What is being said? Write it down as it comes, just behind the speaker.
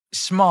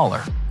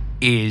Smaller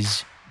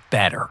is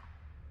better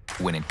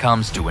when it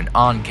comes to an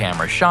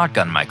on-camera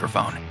shotgun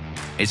microphone,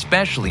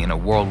 especially in a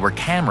world where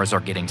cameras are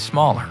getting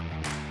smaller.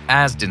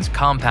 Azden's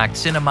compact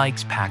Cine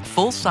mics pack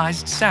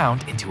full-sized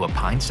sound into a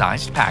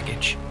pint-sized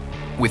package.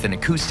 With an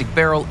acoustic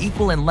barrel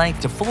equal in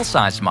length to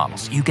full-size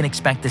models, you can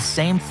expect the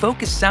same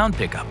focused sound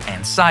pickup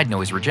and side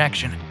noise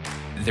rejection.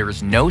 There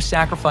is no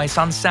sacrifice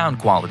on sound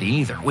quality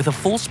either, with a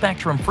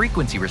full-spectrum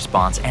frequency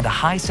response and a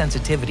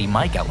high-sensitivity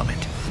mic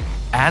element.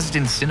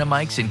 Azden Cine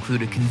mics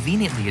include a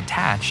conveniently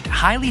attached,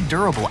 highly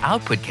durable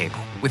output cable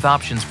with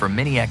options for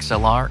mini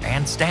XLR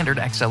and standard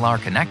XLR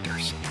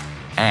connectors.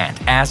 And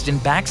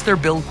Azden backs their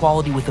build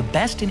quality with a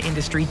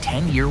best-in-industry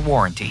 10-year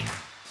warranty.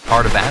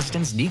 Part of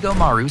Azden's Nigo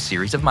Maru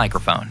series of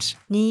microphones.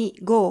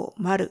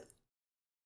 250